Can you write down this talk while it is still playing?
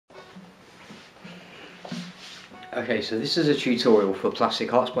Okay, so this is a tutorial for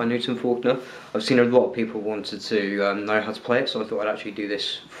Plastic Arts by Newton Faulkner. I've seen a lot of people wanted to know how to play it, so I thought I'd actually do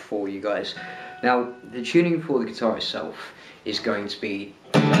this for you guys. Now, the tuning for the guitar itself is going to be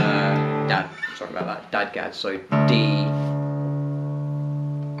Dadgad, so D,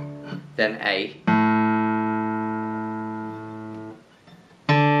 then A,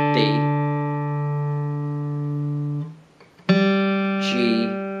 D, G,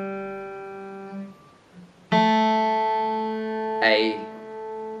 A,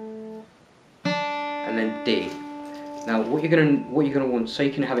 and then D. Now, what you're gonna want, so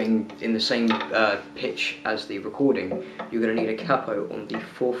you can have it in the same pitch as the recording, you're gonna need a capo on the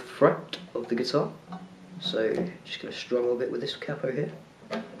 4th fret of the guitar. So, just gonna strum a bit with this capo here.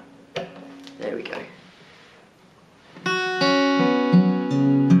 There we go.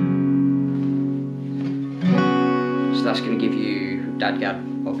 So that's gonna give you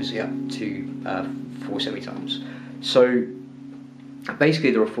Dadgad, obviously up to 4 semitones. So basically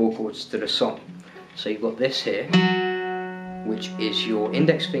there are 4 chords to the song. So you've got this here, which is your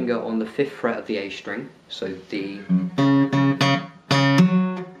index finger on the 5th fret of the A string, so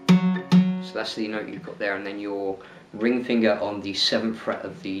that's the note you've got there, and then your ring finger on the 7th fret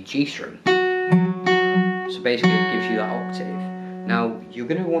of the G string. So basically it gives you that octave. Now you're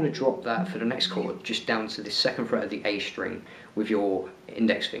going to want to drop that for the next chord just down to the 2nd fret of the A string with your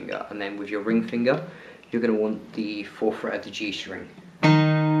index finger, and then with your ring finger you're going to want the 4th fret of the G string.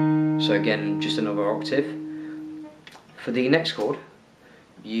 So again, just another octave. For the next chord,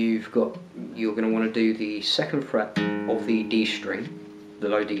 you're going to want to do the 2nd fret of the D string, the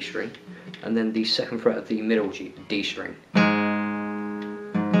low D string, and then the 2nd fret of the middle D string.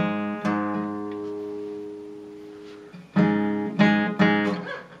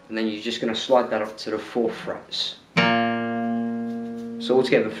 And then you're just going to slide that up to the 4th frets. So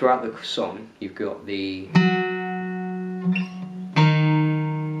altogether, throughout the song, you've got the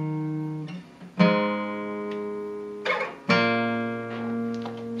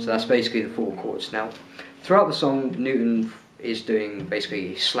So that's basically the 4 chords. Now, throughout the song, Newton is doing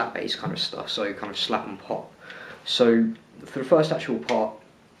basically slap bass kind of stuff, so kind of slap and pop. So for the first actual part,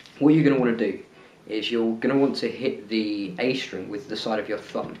 what you're going to want to do is you're going to want to hit the A string with the side of your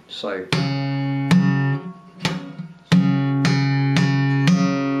thumb. So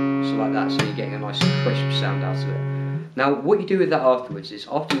like that, so you're getting a nice crisp sound out of it. Now, what you do with that afterwards is,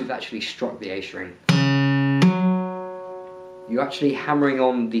 after you've actually struck the A string, you're actually hammering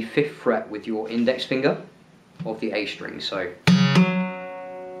on the 5th fret with your index finger of the A string. So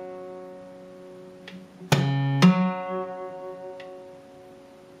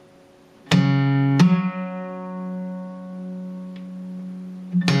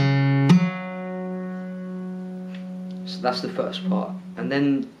that's the first part, and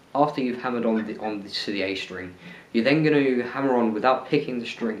then after you've hammered to the A string, you're then going to hammer on without picking the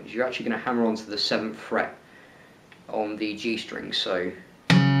strings. You're actually going to hammer on to the 7th fret on the G string, so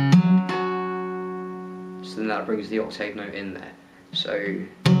then that brings the octave note in there. So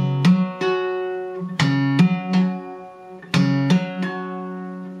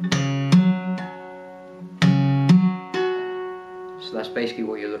that's basically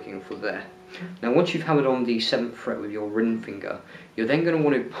what you're looking for there. Now once you've hammered on the 7th fret with your ring finger, you're then going to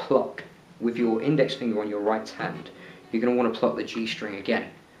want to pluck with your index finger on your right hand. You're going to want to pluck the G string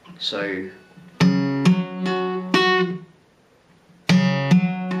again. So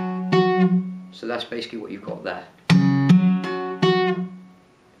that's basically what you've got there.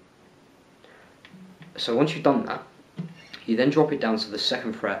 So once you've done that, you then drop it down to the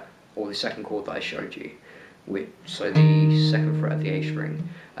 2nd fret, or the 2nd chord that I showed you, so the 2nd fret of the A string,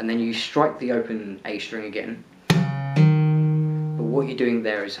 and then you strike the open A string again. But what you're doing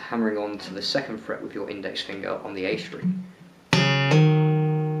there is hammering on to the 2nd fret with your index finger on the A string.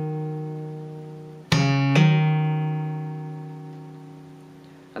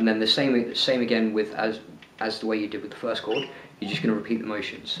 And then the same again with as the way you did with the first chord. You're just going to repeat the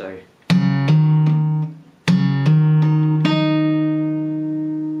motion. So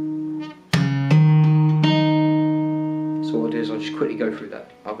what I'll do is I'll just quickly go through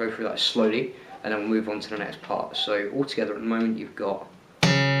that. I'll go through that slowly, and then we'll move on to the next part. So altogether at the moment you've got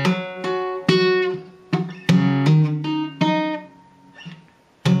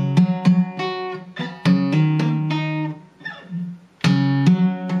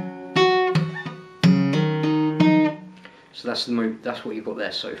So that's what you've got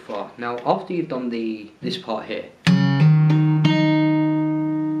there so far. Now, after you've done this part here,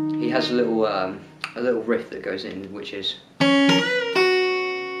 he has a little riff that goes in, which is.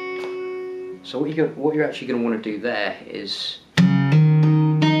 So what you're actually going to want to do there is,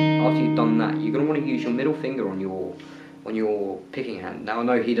 after you've done that, you're going to want to use your middle finger on your picking hand. Now I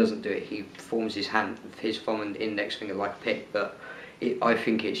know he doesn't do it, he forms his hand with his thumb and index finger like a pick, but I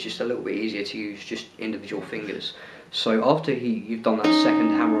think it's just a little bit easier to use just individual fingers. So after you've done that second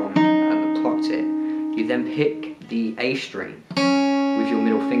hammer on and plucked it, you then pick the A string with your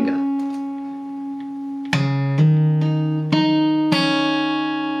middle finger.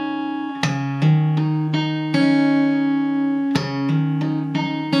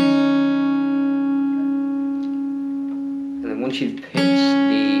 And then once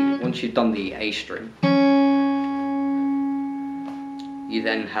you've done the A string, you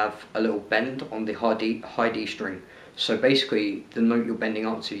then have a little bend on the high D string. So basically, the note you're bending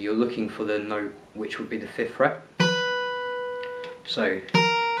up to, you're looking for the note which would be the 5th fret. So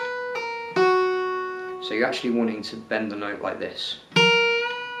you're actually wanting to bend the note like this.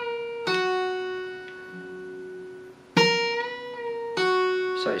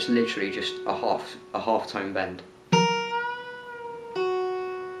 So it's literally just a half tone bend.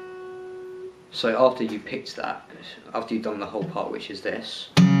 So after you picked that, after you've done the whole part, which is this,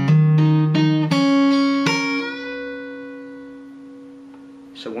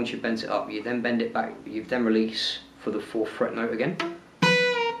 so once you've bent it up, you then bend it back, you then release for the 4th fret note again.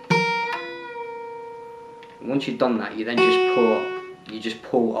 And once you've done that, you then just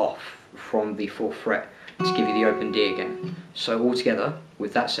pull off from the 4th fret to give you the open D again. So altogether,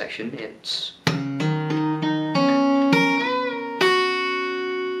 with that section, it's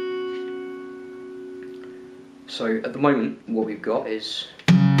so at the moment, what we've got is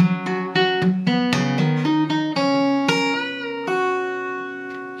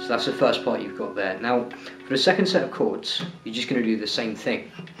that's the first part you've got there. Now, for the second set of chords, you're just going to do the same thing.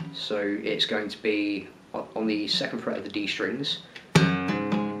 So it's going to be on the 2nd fret of the D strings.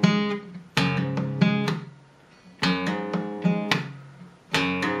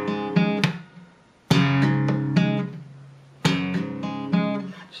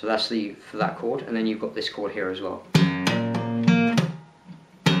 So that's for that chord, and then you've got this chord here as well.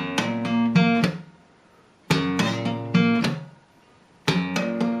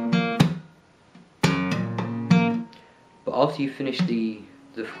 After you finish the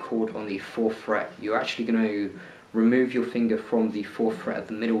chord on the 4th fret, you're actually going to remove your finger from the 4th fret of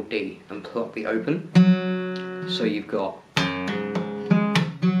the middle D and pluck the open. So you've got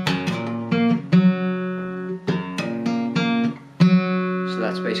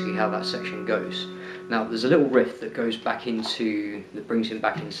that's basically how that section goes. Now there's a little riff that goes back that brings him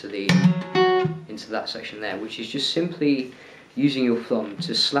back into that section there, which is just simply using your thumb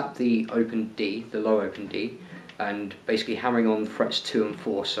to slap the open D, the low open D, and basically hammering on frets 2 and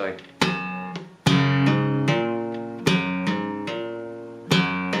 4. So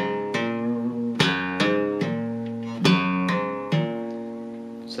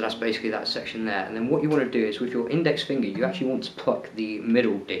that's basically that section there. And then what you want to do is with your index finger, you actually want to pluck the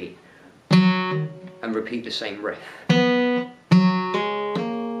middle D and repeat the same riff.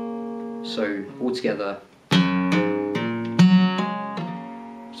 So altogether,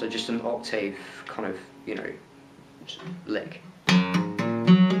 so just an octave kind of, lick.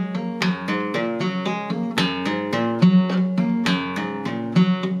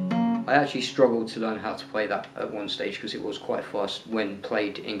 I actually struggled to learn how to play that at one stage because it was quite fast when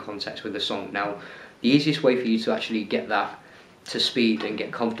played in context with the song. Now, the easiest way for you to actually get that to speed and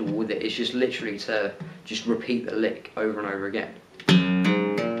get comfortable with it is just literally to just repeat the lick over and over again.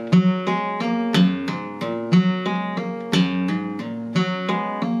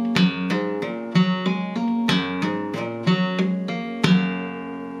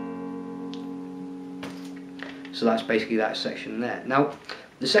 So that's basically that section there. Now,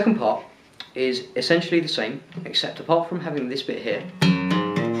 the second part is essentially the same, except apart from having this bit here,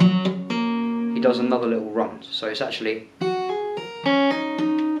 he does another little run. So it's actually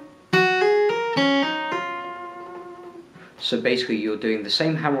so basically you're doing the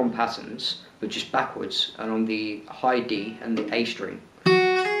same hammer-on patterns, but just backwards, and on the high D and the A string.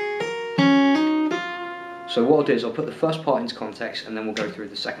 So what I'll do is I'll put the first part into context, and then we'll go through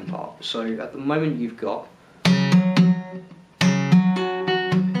the second part. So at the moment you've got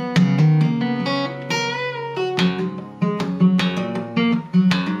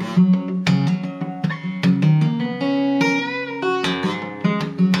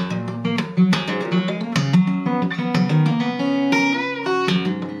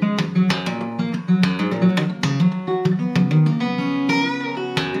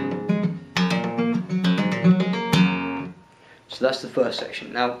so that's the first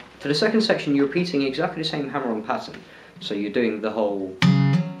section. Now, for the second section, you're repeating exactly the same hammer-on pattern. So you're doing the whole.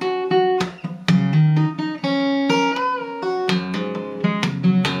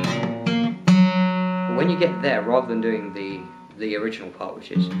 when you get there, rather than doing the original part,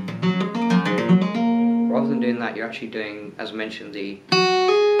 which is, rather than doing that, you're actually doing, as I mentioned, the.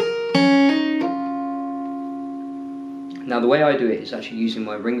 Now the way I do it is actually using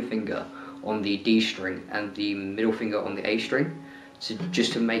my ring finger on the D string and the middle finger on the A string, so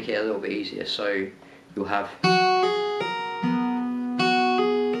just to make it a little bit easier. So you'll have.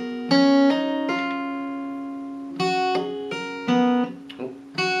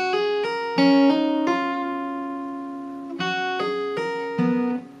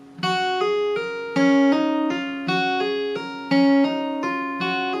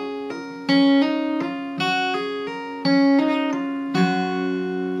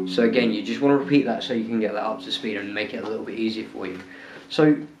 So again, you just want to repeat that so you can get that up to speed and make it a little bit easier for you.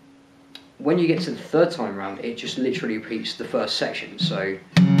 So when you get to the third time round, it just literally repeats the first section. So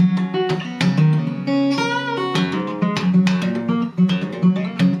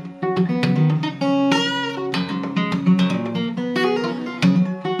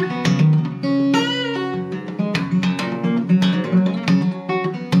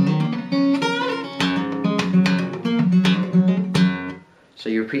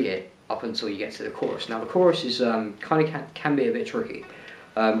you repeat it up until you get to the chorus. Now the chorus is kind of can be a bit tricky.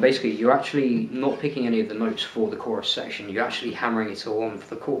 Basically, you're actually not picking any of the notes for the chorus section. You're actually hammering it all on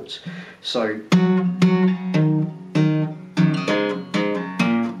for the chords. So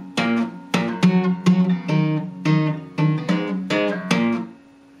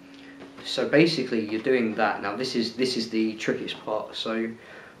basically you're doing that. Now this is the trickiest part. So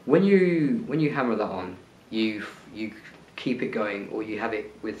when you hammer that on, you keep it going, or you have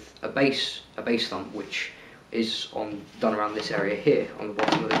it with a bass thump, which is done around this area here on the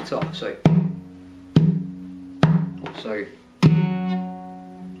bottom of the guitar. So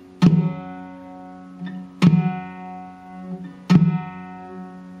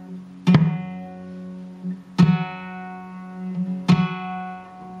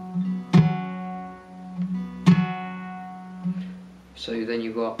then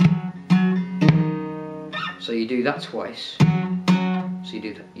you've got. So you do that twice. So you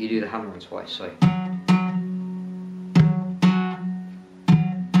do the hammer on twice. So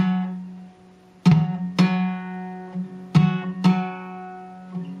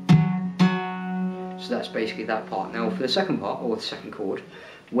that's basically that part. Now for the second part, or the second chord,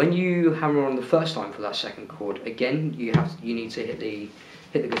 when you hammer on the first time for that second chord, again you need to hit the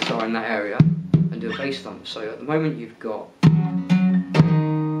guitar in that area and do a bass thump. So at the moment you've got.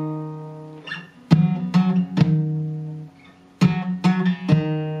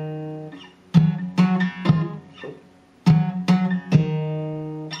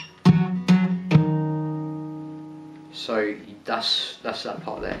 So that's that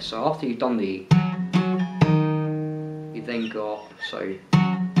part there. So after you've done you then got so.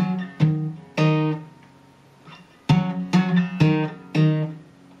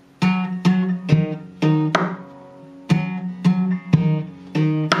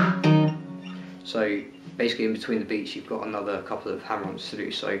 So basically in between the beats you've got another couple of hammer-ons to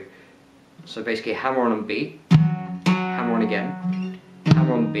do. So basically hammer on beat, hammer on again,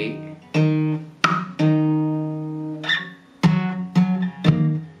 hammer on beat.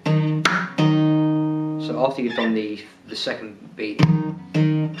 So after you've done the second beat,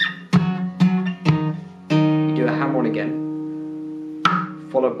 you do a hammer on again,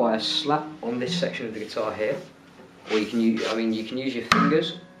 followed by a slap on this section of the guitar here, or you can use your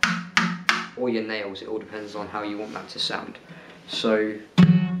fingers or your nails. It all depends on how you want that to sound. So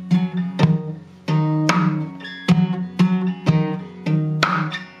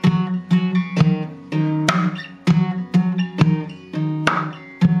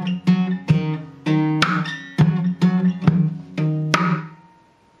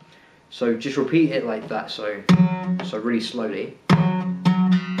just repeat it like that, so really slowly.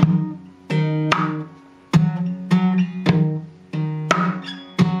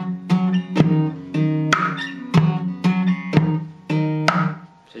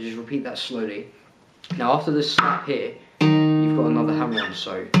 So just repeat that slowly. Now after the slap here, you've got another hammer on,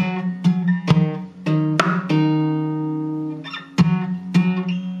 so.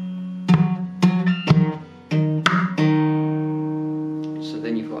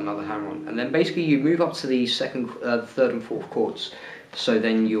 And then basically you move up to the second, third and fourth chords. So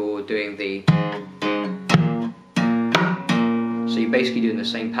then you're doing so you're basically doing the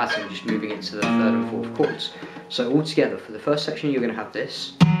same pattern, just moving it to the third and fourth chords. So all together, for the first section you're going to have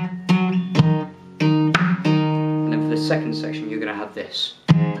this. And then for the second section you're going to have this.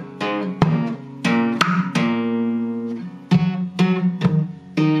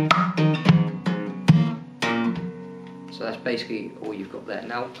 So that's basically all you've got there.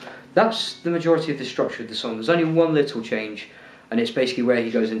 Now, that's the majority of the structure of the song. There's only one little change, and it's basically where he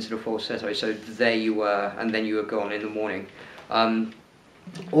goes into the falsetto. So there you were, and then you were gone in the morning.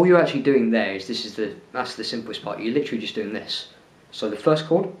 All you're actually doing there is that's the simplest part. You're literally just doing this. So the first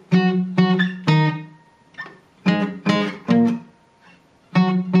chord.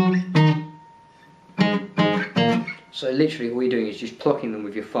 So literally all you're doing is just plucking them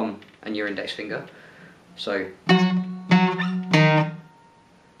with your thumb and your index finger. So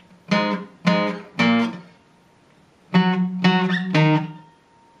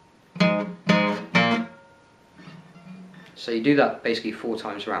you do that basically 4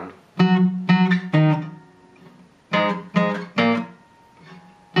 times round.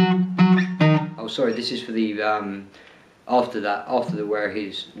 Oh, sorry, this is for the after where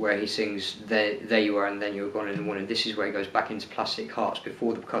he sings there you are and then you were gone in the morning. This is where he goes back into Plastic Hearts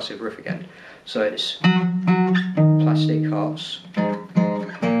before the percussive riff again. So it's Plastic Hearts.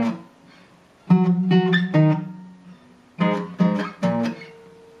 And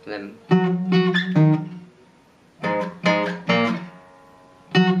then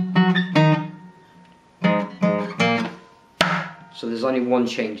so there's only one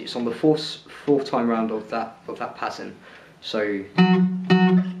change. It's on the fourth time round of that pattern. So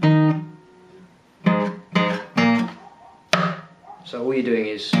all you're doing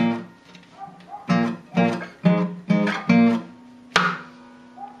is and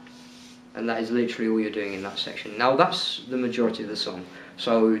that is literally all you're doing in that section. Now that's the majority of the song.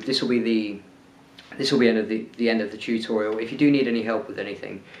 So this will be the end of the end of the tutorial. If you do need any help with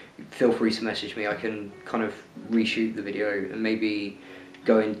anything, feel free to message me. I can kind of reshoot the video and maybe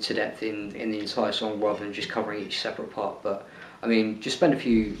go into depth in the entire song rather than just covering each separate part. But I mean, just spend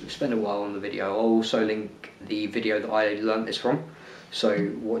a while on the video. I'll also link the video that I learnt this from.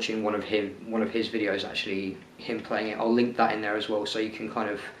 So watching one of his videos, actually him playing it, I'll link that in there as well, so you can kind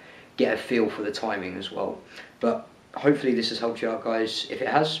of get a feel for the timing as well. But hopefully this has helped you out, guys. If it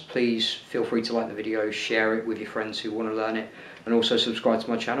has, please feel free to like the video, share it with your friends who want to learn it, and also subscribe to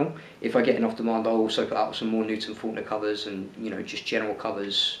my channel. If I get enough demand, I'll also put out some more Newton Faulkner covers and, you know, just general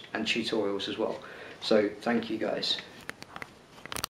covers and tutorials as well. So thank you, guys.